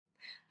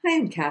Hi,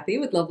 I'm Cathy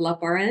with Level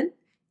Up RN.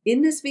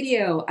 In this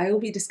video, I will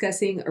be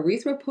discussing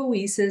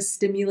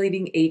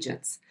erythropoiesis-stimulating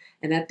agents.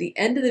 And at the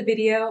end of the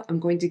video, I'm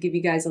going to give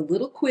you guys a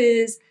little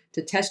quiz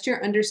to test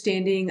your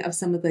understanding of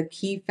some of the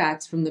key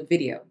facts from the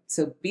video.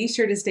 So be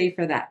sure to stay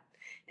for that.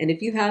 And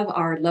if you have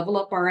our Level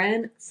Up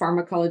RN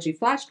pharmacology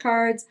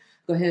flashcards,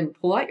 go ahead and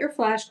pull out your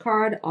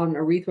flashcard on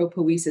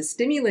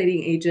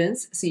erythropoiesis-stimulating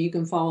agents so you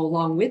can follow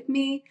along with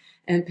me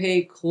and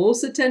pay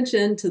close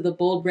attention to the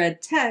bold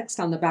red text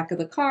on the back of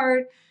the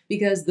card,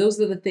 because those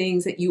are the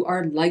things that you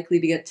are likely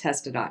to get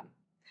tested on.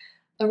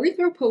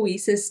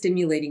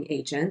 Erythropoiesis-stimulating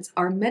agents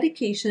are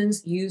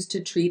medications used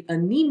to treat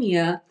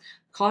anemia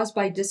caused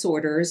by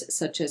disorders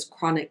such as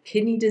chronic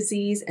kidney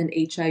disease and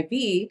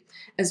HIV,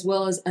 as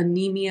well as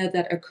anemia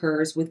that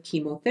occurs with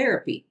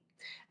chemotherapy.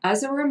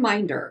 As a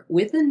reminder,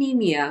 with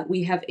anemia,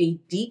 we have a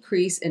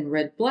decrease in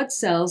red blood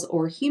cells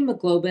or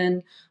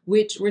hemoglobin,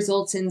 which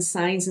results in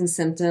signs and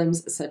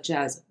symptoms such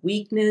as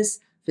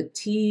weakness,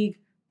 fatigue,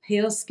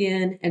 pale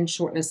skin, and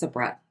shortness of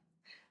breath.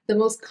 The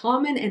most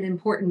common and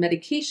important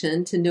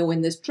medication to know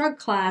in this drug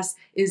class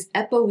is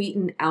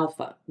Epoetin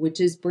Alfa, which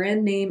is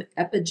brand name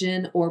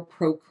Epogen or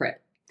Procrit.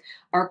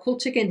 Our cool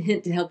chicken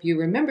hint to help you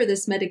remember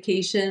this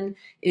medication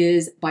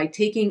is by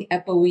taking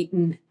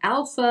Epoetin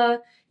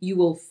Alfa, you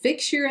will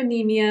fix your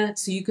anemia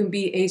so you can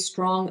be a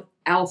strong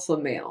alpha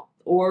male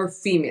or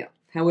female,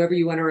 however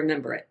you want to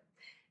remember it.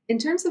 In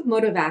terms of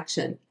mode of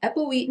action,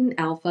 Epoetin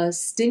Alfa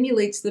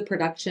stimulates the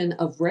production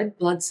of red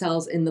blood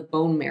cells in the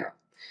bone marrow.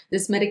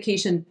 This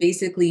medication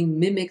basically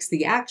mimics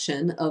the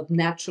action of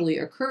naturally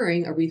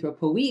occurring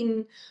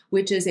erythropoietin,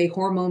 which is a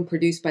hormone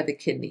produced by the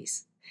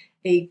kidneys.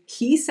 A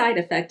key side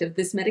effect of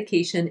this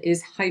medication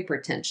is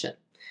hypertension.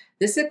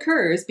 This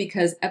occurs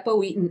because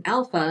Epoetin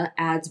Alfa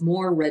adds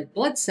more red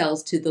blood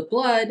cells to the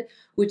blood,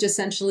 which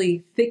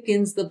essentially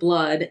thickens the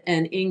blood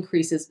and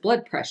increases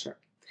blood pressure.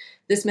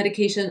 This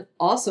medication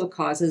also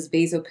causes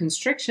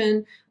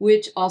vasoconstriction,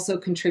 which also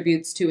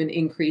contributes to an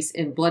increase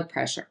in blood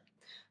pressure.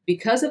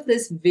 Because of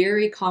this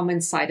very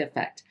common side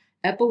effect,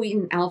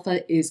 Epoetin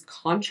Alfa is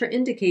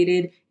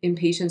contraindicated in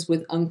patients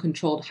with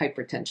uncontrolled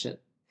hypertension.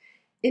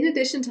 In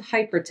addition to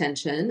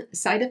hypertension,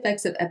 side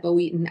effects of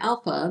Epoetin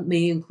Alfa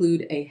may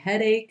include a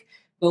headache,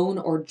 bone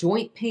or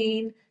joint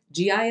pain,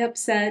 GI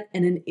upset,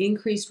 and an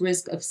increased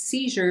risk of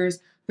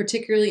seizures,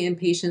 particularly in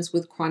patients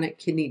with chronic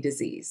kidney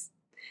disease.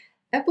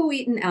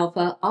 Epoetin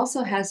Alfa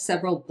also has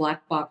several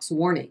black box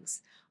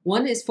warnings.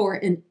 One is for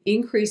an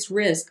increased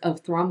risk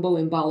of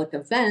thromboembolic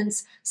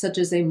events, such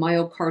as a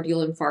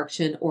myocardial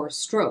infarction or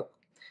stroke.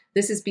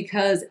 This is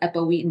because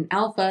Epoetin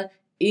Alfa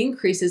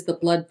increases the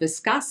blood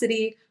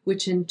viscosity,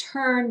 which in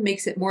turn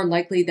makes it more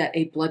likely that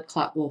a blood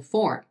clot will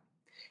form.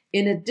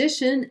 In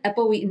addition,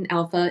 Epoetin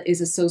Alfa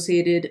is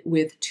associated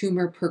with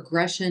tumor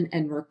progression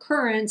and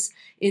recurrence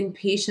in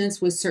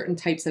patients with certain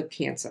types of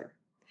cancer.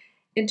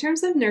 In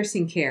terms of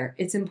nursing care,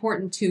 it's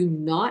important to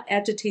not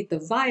agitate the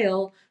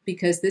vial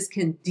because this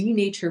can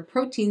denature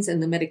proteins in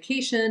the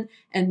medication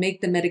and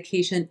make the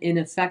medication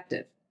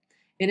ineffective.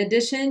 In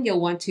addition, you'll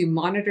want to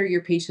monitor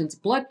your patient's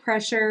blood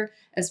pressure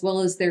as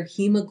well as their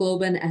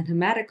hemoglobin and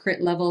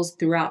hematocrit levels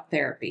throughout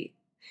therapy.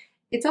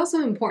 It's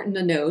also important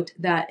to note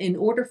that in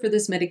order for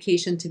this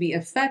medication to be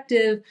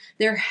effective,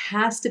 there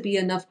has to be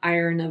enough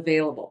iron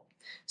available.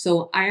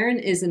 So iron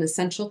is an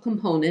essential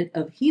component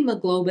of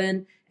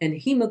hemoglobin, and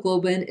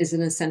hemoglobin is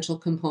an essential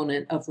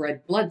component of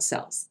red blood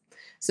cells.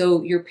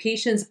 So your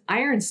patient's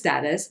iron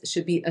status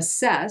should be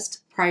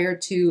assessed prior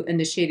to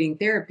initiating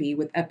therapy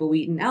with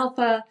Epoetin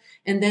Alfa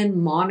and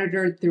then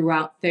monitored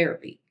throughout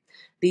therapy.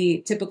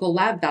 The typical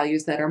lab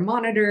values that are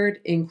monitored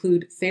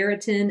include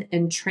ferritin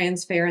and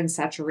transferrin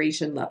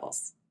saturation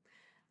levels.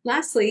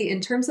 Lastly,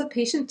 in terms of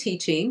patient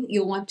teaching,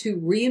 you'll want to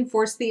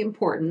reinforce the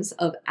importance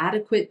of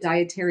adequate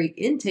dietary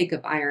intake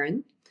of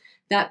iron.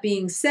 That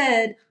being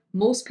said,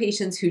 most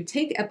patients who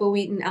take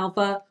Epoetin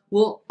Alfa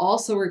will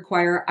also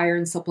require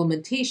iron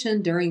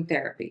supplementation during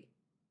therapy.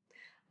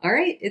 All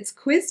right, it's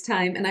quiz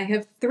time, and I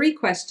have 3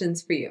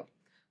 questions for you.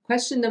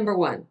 Question number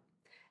 1.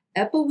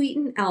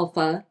 Epoetin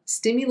Alfa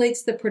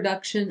stimulates the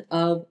production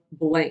of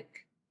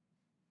blank.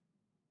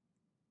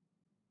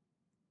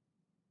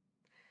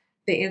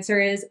 The answer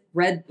is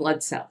red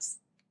blood cells.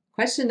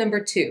 Question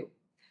number 2.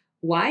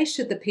 Why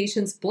should the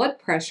patient's blood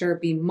pressure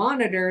be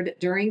monitored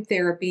during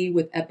therapy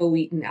with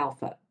Epoetin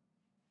Alfa?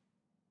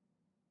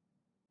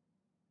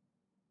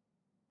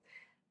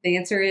 The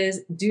answer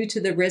is due to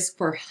the risk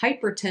for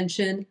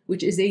hypertension,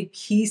 which is a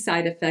key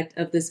side effect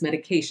of this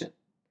medication.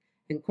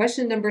 And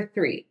question number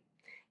 3.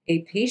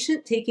 A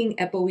patient taking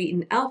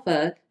Epoetin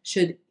Alfa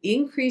should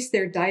increase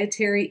their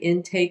dietary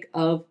intake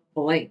of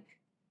blank.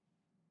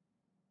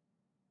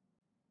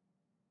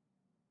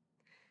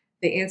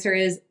 The answer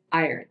is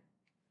iron.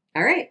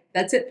 All right,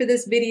 that's it for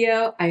this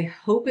video. I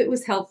hope it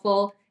was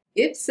helpful.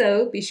 If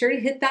so, be sure to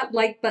hit that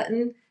like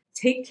button.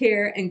 Take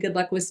care and good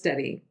luck with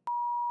studying.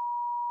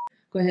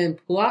 Go ahead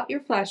and pull out your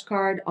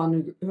flashcard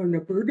on Go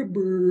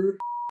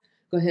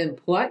ahead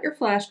and pull out your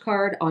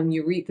flashcard on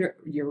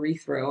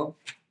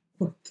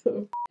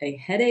a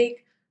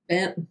headache,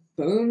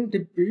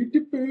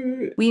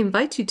 We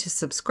invite you to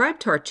subscribe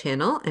to our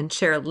channel and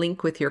share a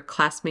link with your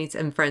classmates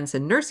and friends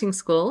in nursing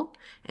school.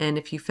 And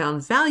if you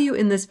found value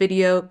in this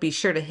video, be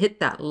sure to hit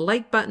that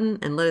like button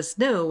and let us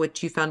know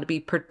what you found to be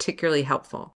particularly helpful.